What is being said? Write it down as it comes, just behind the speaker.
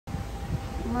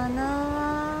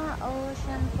Manila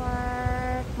Ocean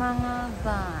Park, mga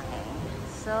bay.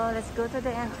 So, let's go to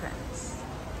the entrance.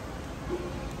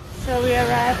 So, we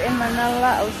arrived in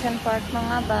Manila Ocean Park,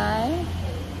 mga bay.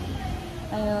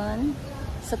 Ayun.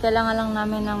 So, kailangan lang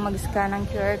namin ng mag-scan ng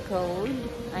QR code.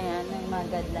 Ayan, may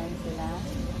mga guidelines sila.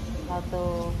 How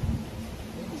to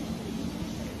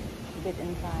get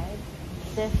inside.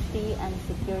 Safety and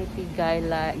security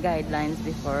guidelines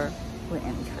before we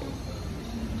enter.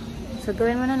 So,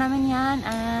 gawin muna namin yan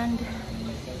and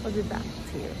we'll be back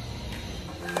to you.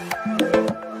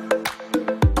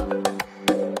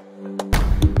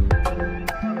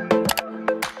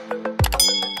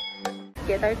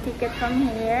 Get our ticket from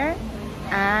here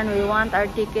and we want our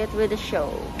ticket with a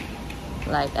show.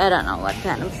 Like, I don't know what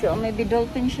kind of show. Maybe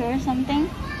dolphin show or something.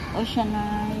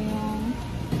 Oceanarium.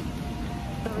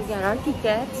 So, we got our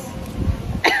tickets.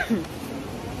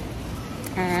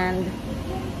 And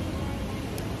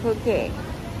okay,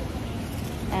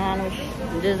 and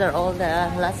these are all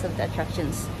the lots of the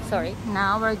attractions. Sorry,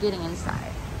 now we're getting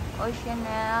inside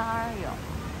Oceanarium.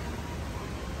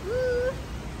 Woo!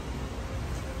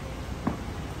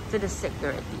 To the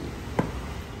security.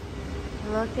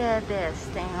 Look at this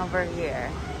thing over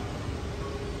here.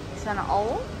 It's an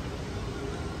owl.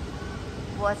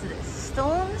 What's this?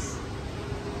 Stones?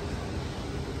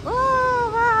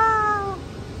 Oh wow!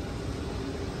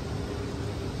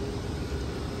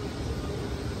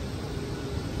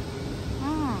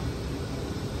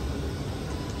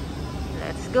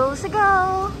 Let's go, so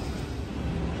go!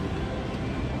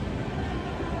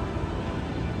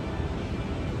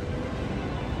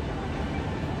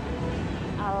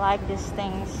 I like these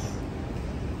things.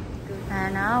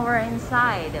 And now we're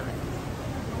inside of it.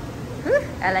 Whew,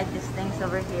 I like these things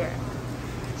over here.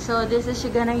 So this is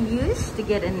you're gonna use to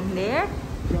get in there.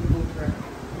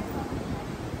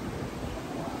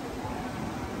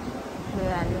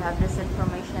 And you have this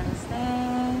information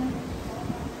thing.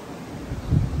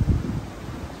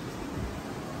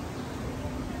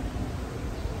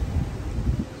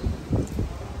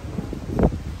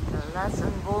 Lots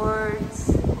of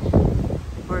boards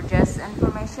for just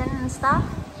information and stuff.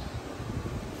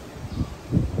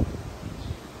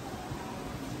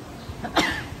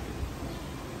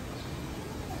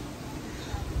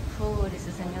 Oh, this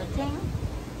is a new thing.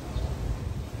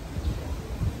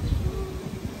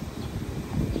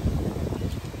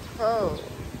 Oh,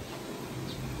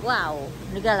 wow,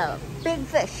 look at a big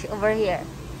fish over here.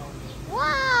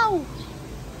 Wow,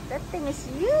 that thing is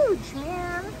huge,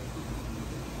 man.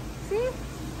 See?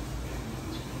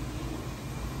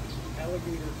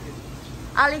 Alligator fish.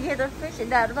 Alligator fish, is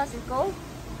that what it's called?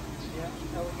 Yeah,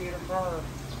 alligator gar.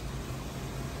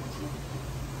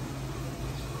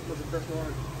 Was it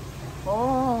freshwater?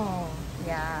 Oh,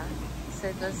 yeah. So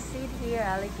it was sit here,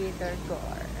 alligator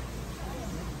gar.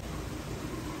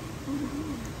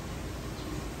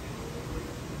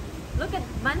 Look at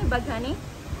money bag, honey.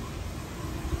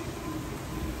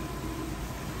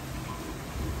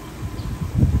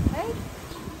 Right?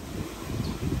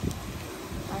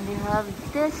 And you have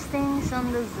these things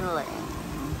on the ceiling.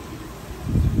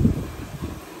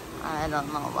 I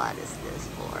don't know what is this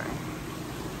for.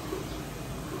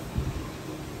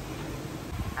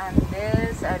 And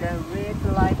these are the red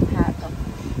light paddle.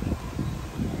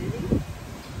 Really?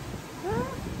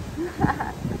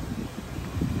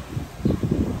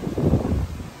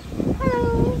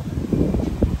 Hello.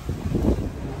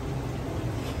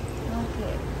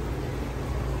 Okay.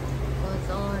 What's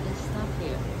all this stuff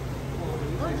here?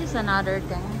 Oh, just another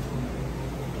thing.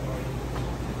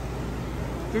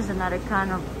 Just another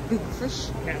kind of big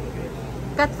fish. Catfish.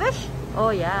 Catfish?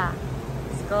 Oh yeah.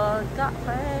 It's called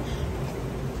catfish.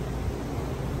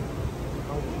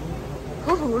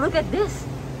 Oh, look at this.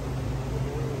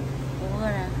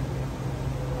 Oh,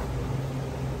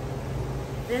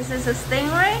 this is a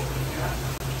stingray?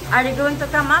 Are they going to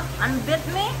come up and bit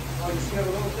me? Oh, you see the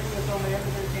little thing that's on the end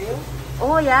of their tail?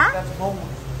 Oh yeah? That's bone.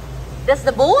 That's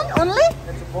the bone only?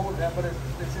 That's a bone, but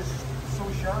it's just so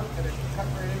sharp that it cut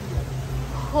right into it.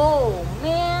 Oh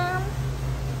man.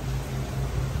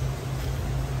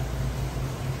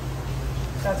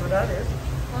 That's what that is.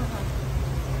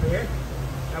 Here.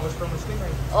 That was from a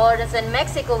stingray. Oh, that's in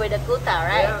Mexico with the kuta,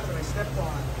 right? Yeah, that's when I stepped on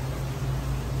it.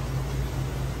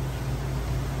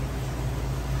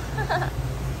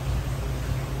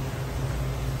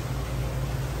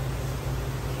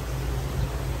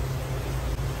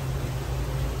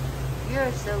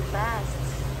 You're so fast.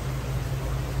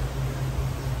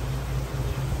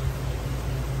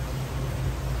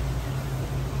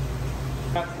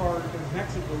 That far to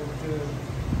Mexico to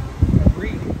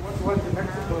breed. Once one's in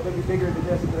Mexico, they'll be bigger than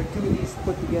this. Like two of these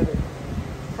put together.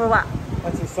 For what?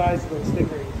 That's the size of those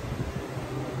stingrays.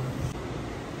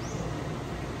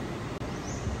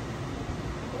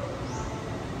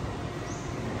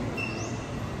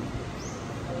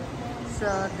 So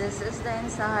this is the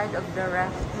inside of the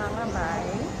raft, mga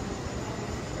bay.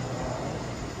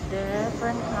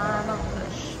 Different kind of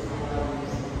fish.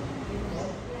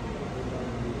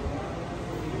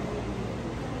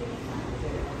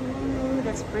 Ooh,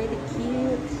 that's pretty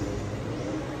cute.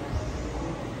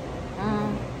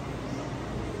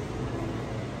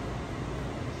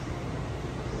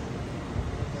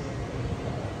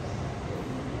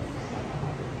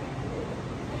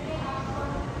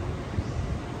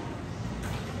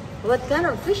 What kind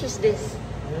of fish is this?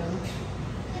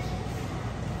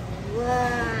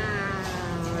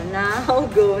 Wow,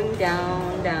 now going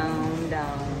down, down,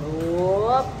 down,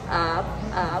 whoop, up,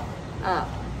 up, up.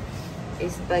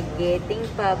 Spaghetti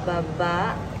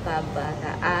pababa,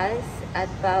 pabataas, at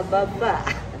pababa.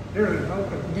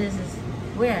 This is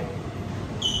where?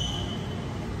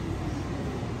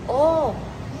 Oh,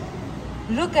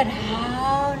 look at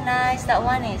how nice that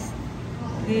one is.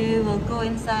 We will go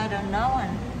inside on that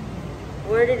one.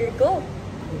 Where did it go?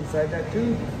 Inside that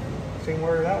tube. Same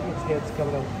where that one's head's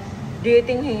coming out. Do you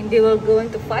think they will go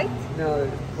into fight? No,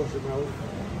 they're push them out.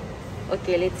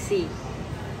 Okay, let's see.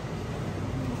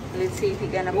 Let's see if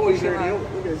he's gonna Oh, push he's him already out.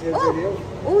 out. Look at his head's already out.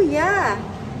 Oh yeah.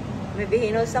 Maybe he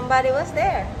knows somebody was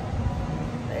there.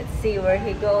 Let's see where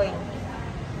he going.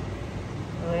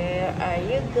 Where are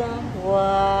you going?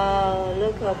 Wow,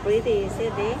 look how pretty is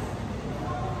it, eh?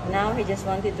 Now he just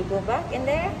wanted to go back in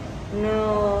there.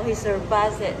 No, he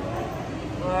surpassed it.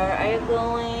 Where are you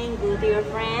going? Go to your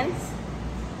friends.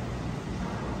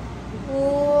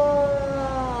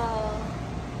 Wow.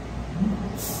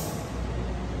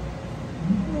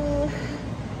 Ooh,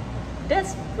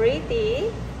 that's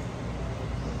pretty.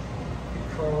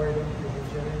 Forward.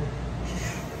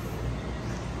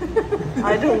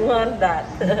 I don't want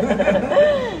that.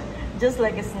 Just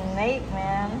like a snake,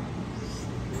 man.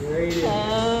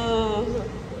 Oh.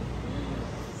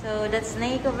 So that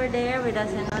snake over there, we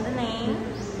doesn't know the name.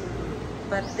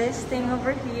 But this thing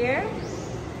over here,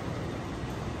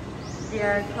 they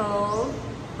are called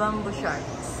bamboo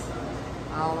sharks.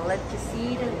 I'll let you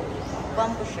see the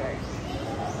bamboo shark.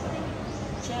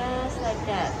 Just like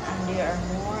that. And there are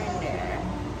more in there.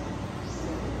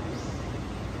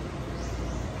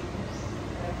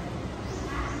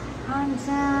 And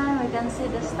then we can see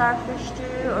the starfish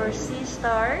too, or sea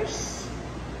stars.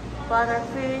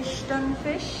 Butterfish,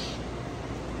 stonefish.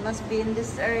 Must be in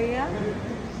this area.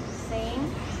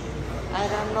 Same. I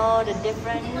don't know the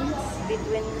difference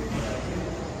between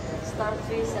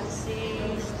starfish and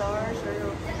sea stars,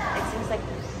 or it seems like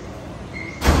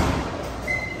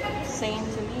same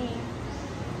to me.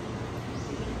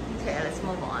 Okay, let's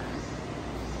move on.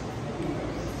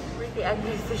 Pretty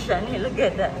ugly fish, honey. Look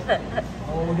at that.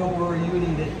 Oh, don't worry, you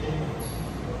need it.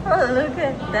 Oh, look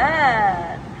at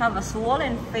that. Have a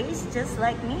swollen face just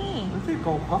like me. I think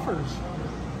called puffers.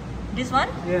 This one?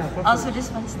 Yeah, puffers. Also, this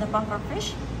one's the puffer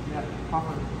fish. Yeah,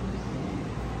 puffer.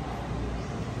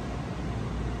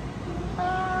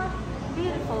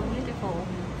 Beautiful, beautiful.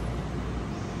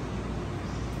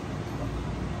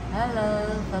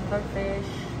 Hello, puffer fish.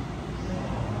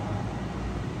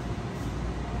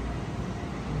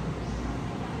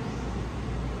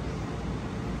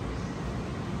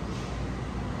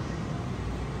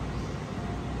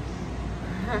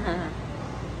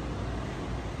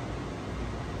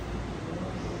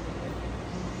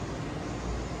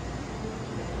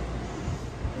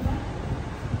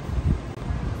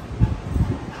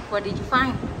 What did you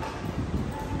find?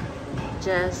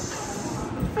 Just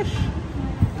fish.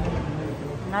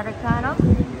 Another kind of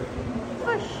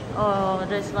fish. Oh,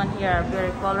 this one here,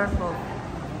 very colorful.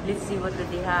 Let's see what do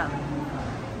they have.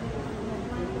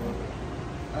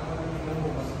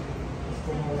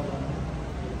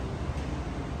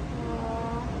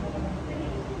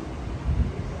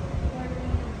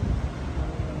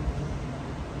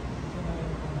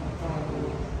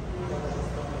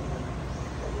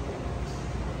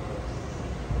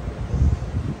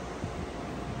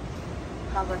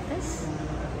 How about this?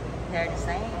 They're the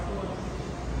same.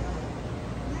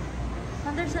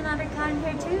 And there's another kind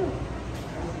here too.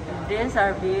 These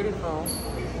are beautiful.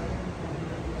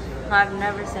 I've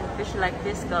never seen fish like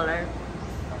this color.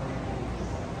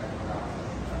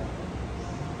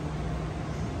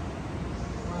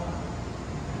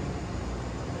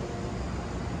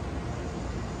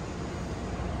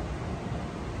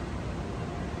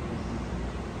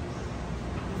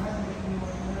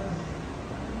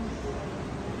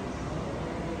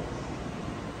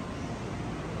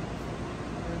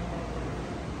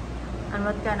 And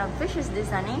And what kind of fish is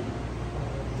this, honey?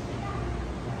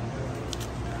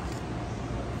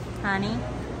 Honey,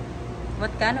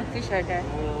 what kind of fish are there?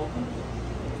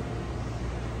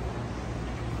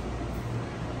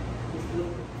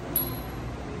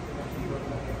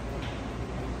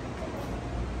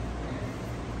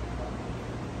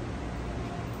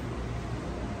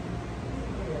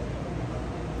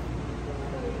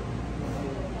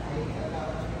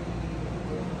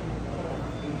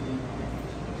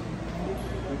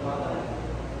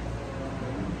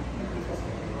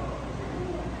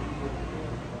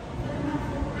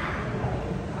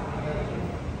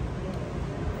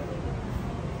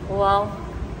 Wow,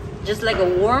 just like a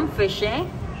worm fish, eh?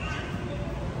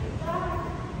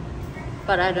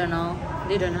 But I don't know,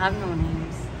 they don't have no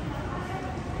names.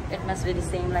 It must be the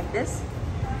same like this.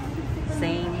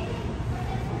 Same.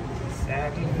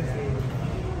 Exactly the same.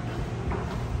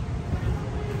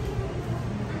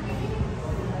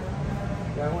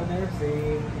 That one there,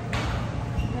 same.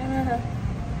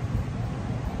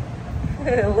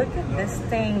 Look at this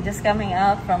thing just coming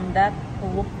out from that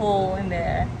hole in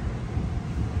there.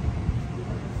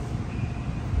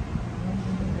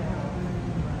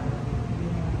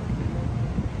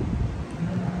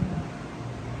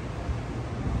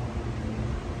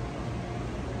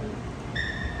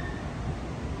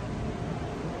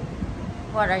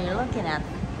 What are you looking at?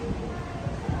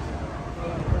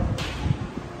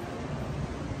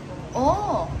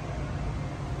 Oh!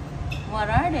 What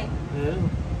are they? Yeah.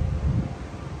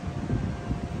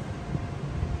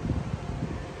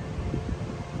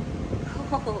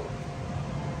 Oh.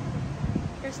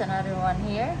 There's another one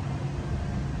here.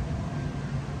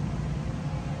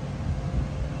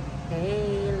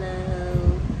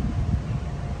 Hello.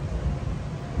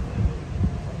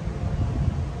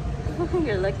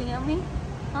 You're looking at me?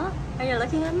 Huh? Are you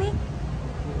looking at me?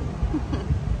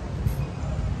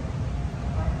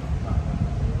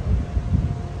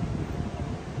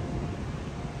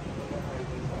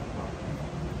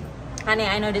 Honey,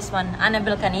 I know this one.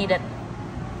 Annabelle can eat it.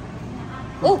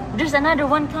 Oh, there's another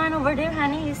one kind over there,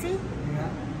 honey. You see? Yeah.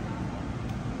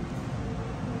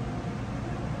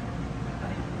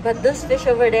 But those fish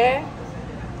over there,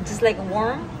 just like a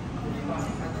worm.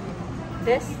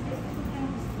 This.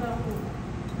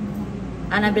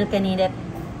 Annabelle can eat it.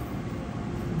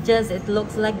 Just it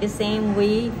looks like the same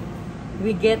we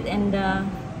get in the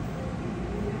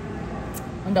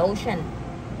ocean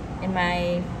in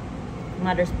my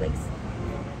mother's place.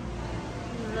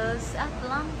 Los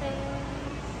Atlantes.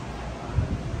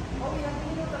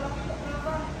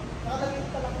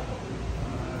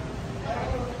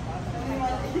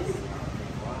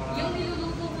 Yung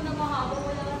niluluto ko na mahaba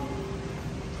wala.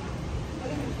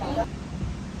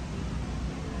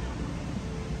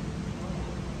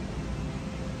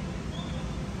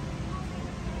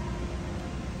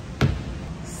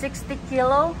 60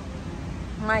 kilo.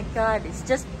 My God, it's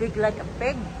just big like a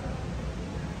pig.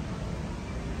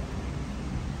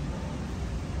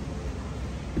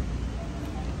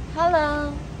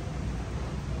 Hello.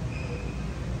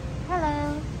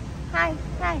 Hello. Hi,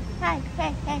 hi, hi,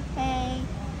 hey, hey, hey.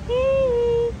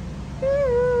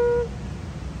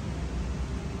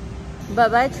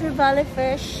 Bye-bye, Tree Valley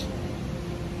fish.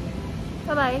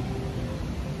 Bye-bye.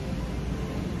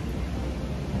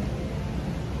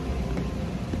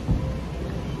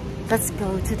 Let's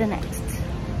go to the next.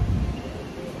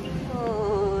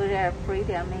 Oh, they're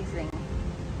pretty amazing.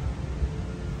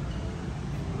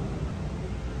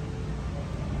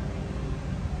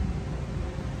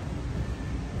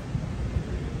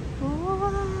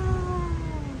 Wow.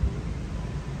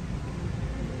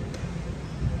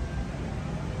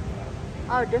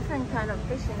 Oh, different kind of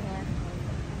fish in here.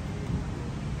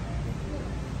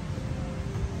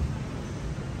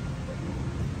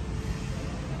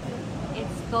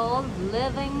 It's called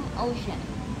Living Ocean.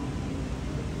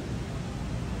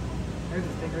 There's a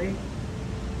stingray.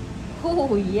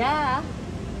 Oh, yeah.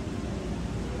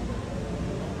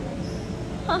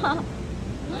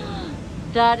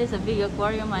 That is a big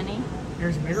aquarium, honey.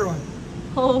 There's a bigger one.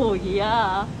 Oh,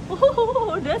 yeah.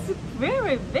 Oh, that's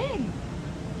very big.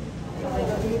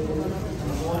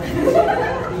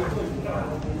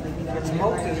 It's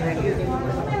smoked is right here.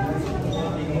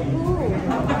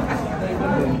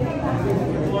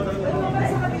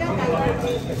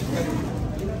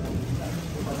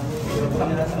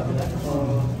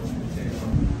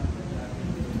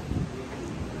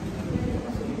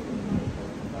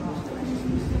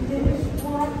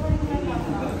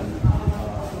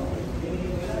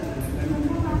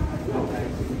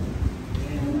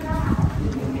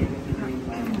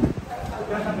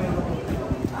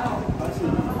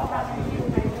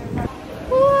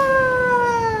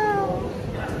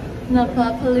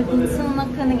 Nakapalibot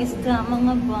ka ng isda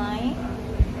mga bay.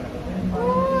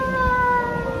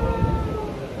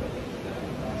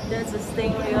 There's a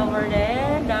stingray over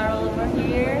there, Darrell over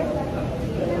here.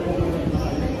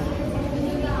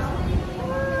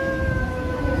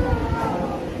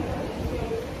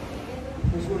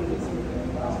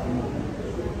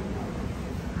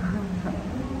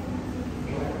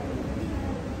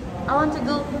 I want to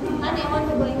go, honey, I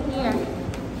want to go in here.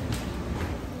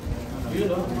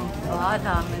 Ah,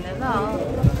 dami nila.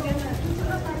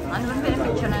 Ano ba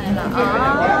pinipicture na nila?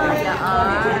 Ah,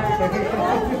 yaan.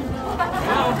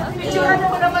 Picture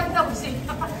mo naman daw siya.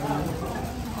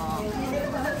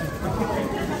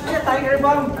 Tiger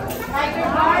bomb! Tiger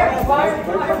bar! Bar!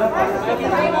 Tiger bar!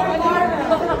 Tiger bar!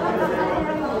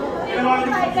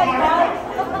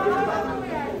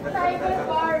 Tiger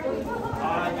bar!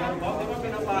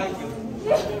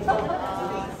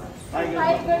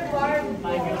 Tiger bar!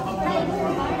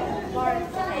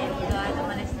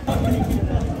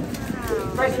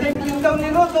 First time team daw ni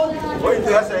Roto. Oh, ito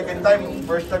ya, second time.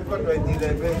 First time ko,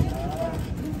 2011.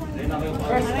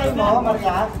 First time mo,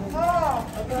 Maria?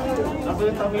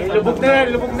 Lubog na yan,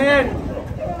 lubog na yan.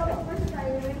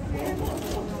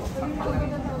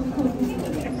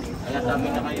 Kaya dami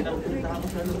na kayo ng punta ako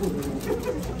sa lubog.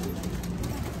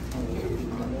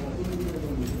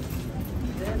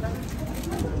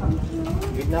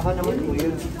 Gitna ka naman po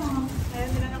yun. Ayaw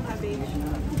nila ng cabbage.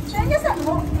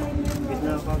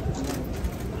 Gitna ka.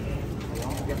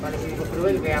 Kaya pala si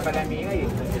Cruel, kaya pala Mingay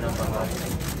eh.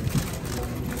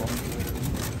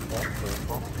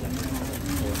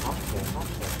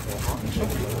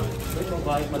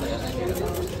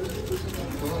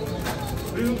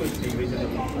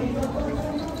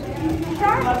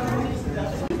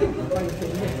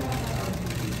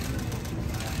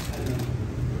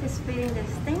 He's feeding the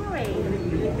stingray.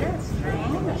 That's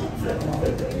strange.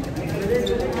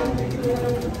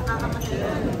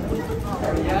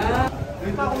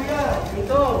 Ito, kuya!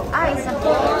 Ito! Ay, sa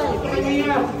pool.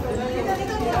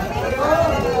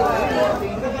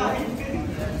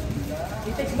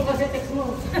 I-text mo kasi, text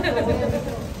mo.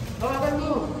 Hawakan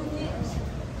mo.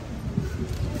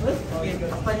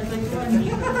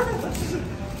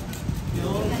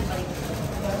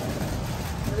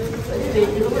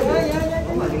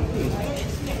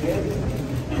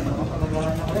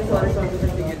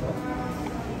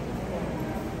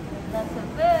 That's a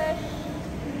fish.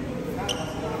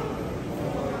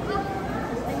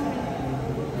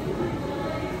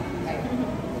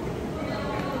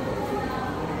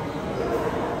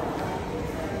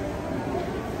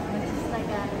 It's just like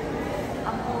a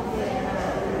movie.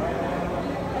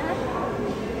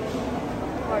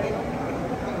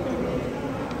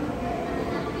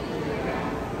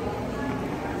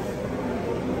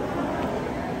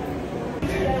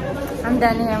 I'm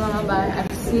done here mga bar.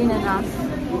 I've seen enough.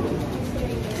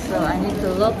 So I need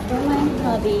to look for my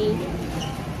hobby.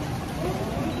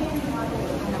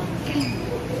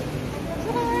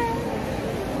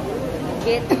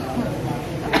 Get.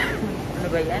 Ano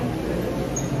ba yan?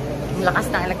 Ang lakas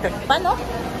ng electric pan, oh.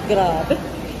 Grabe.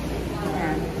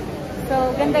 Ayan.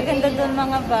 So, ganda-ganda dun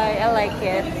mga bar. I like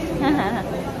it.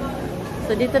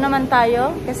 So, dito naman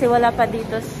tayo. Kasi wala pa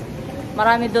dito.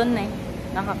 Marami dun eh.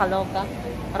 Nakakaloka.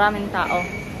 Maraming tao.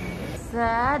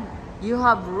 Sad. You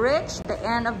have reached the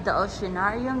end of the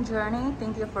oceanarium journey.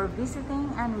 Thank you for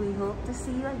visiting and we hope to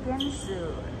see you again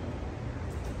soon.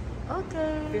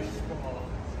 Okay.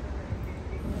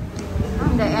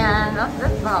 And the end of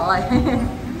the valley.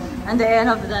 And the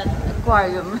end of that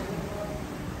aquarium.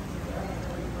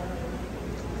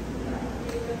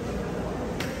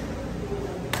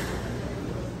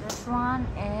 This one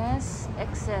is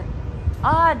exit.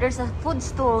 Ah, there's a food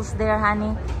stalls there,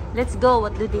 honey. Let's go.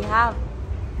 What do they have?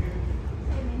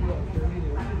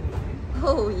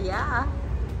 Oh, yeah.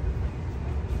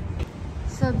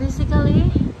 So basically,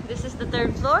 this is the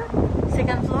third floor,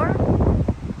 second floor.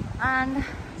 And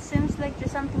seems like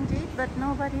there's something to eat, but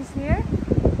nobody's here.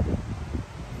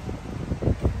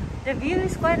 The view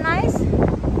is quite nice,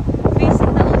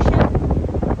 facing the ocean.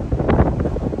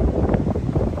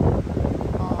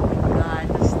 Oh my God,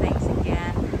 those things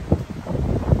again.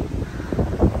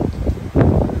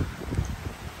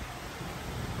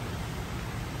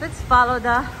 Let's follow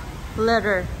the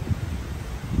letter.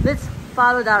 Let's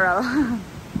follow the arrow.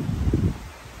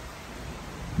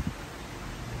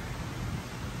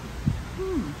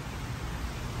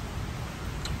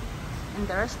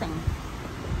 Interesting.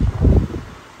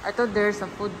 I thought there's a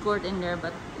food court in there,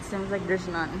 but it seems like there's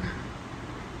none.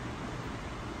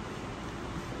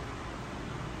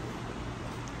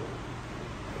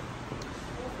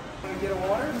 Get a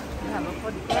water? We have a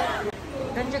food court.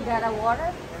 Don't you got a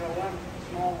water? And one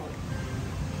small one.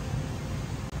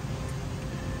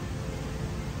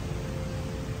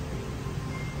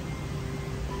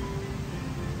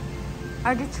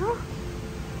 Are they two?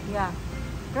 Yeah,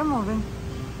 they're moving.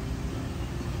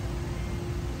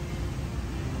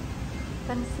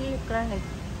 Can see it clearly.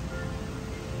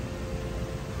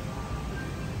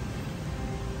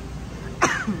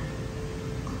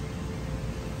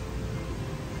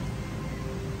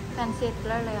 Can see it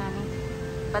clearly, honey.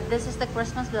 But this is the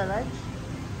Christmas village.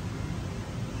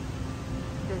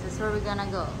 This is where we're gonna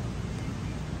go.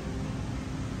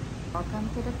 Welcome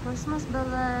to the Christmas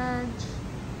village.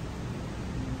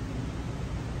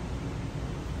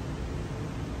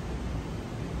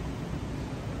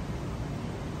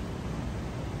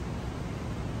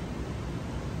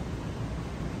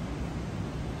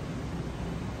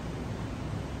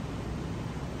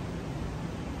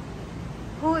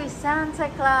 Who is Santa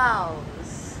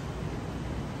Claus?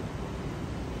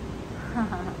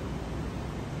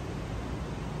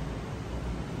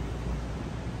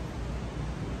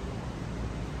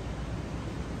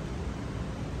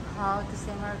 How to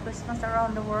say Merry Christmas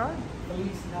around the world?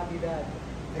 Feliz Navidad.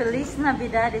 Feliz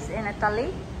Navidad is in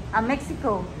Italy.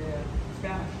 Mexico. Yeah,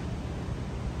 Spanish.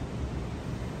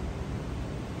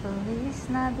 Feliz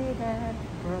Navidad,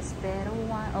 Prospero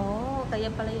one. Oh, kaya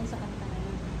pala yun sa kanta na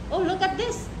yun. Oh, look at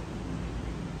this!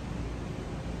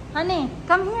 Honey,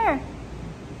 come here!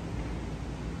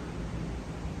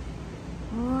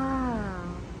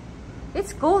 Wow!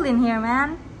 It's cold in here,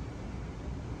 man!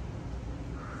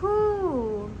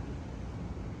 Whew!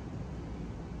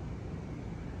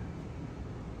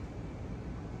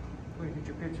 Wait, did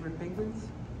you picture with penguins?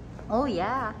 Oh,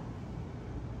 yeah!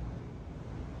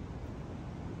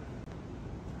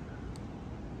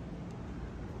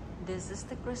 This is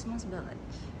the Christmas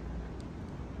village.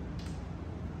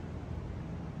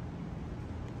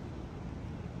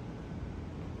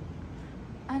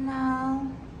 And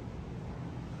now,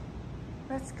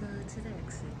 let's go to the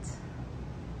exit.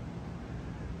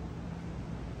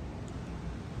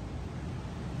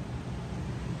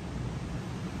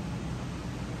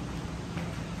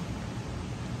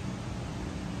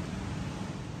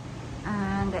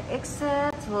 And the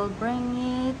exit will bring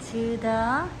you to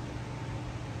the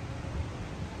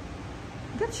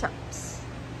gift shops.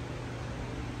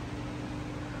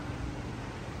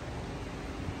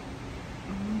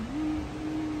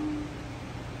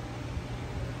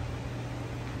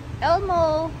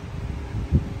 Elmo.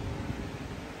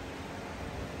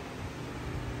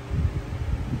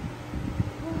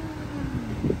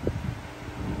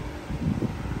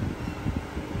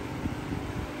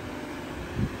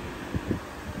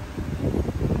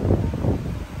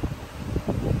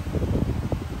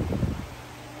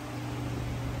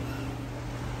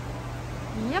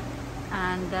 Yep,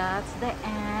 and that's the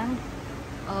end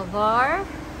of our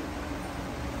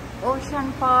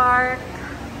Ocean Park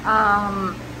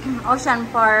Ocean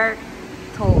Park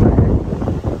tour.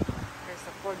 There's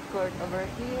a food court over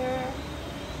here,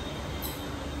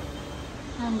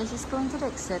 and this is going to the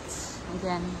exit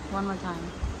again one more time.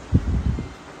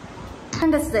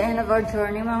 And that's the end of our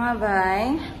journey, mga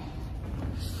bay.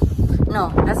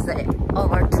 No, that's the end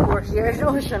of our tour here at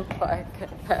Ocean Park.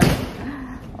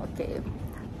 Okay,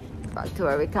 back to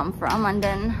where we come from, and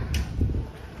then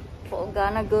we're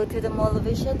gonna go to the Mall of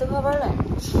Asia to have our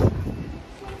lunch.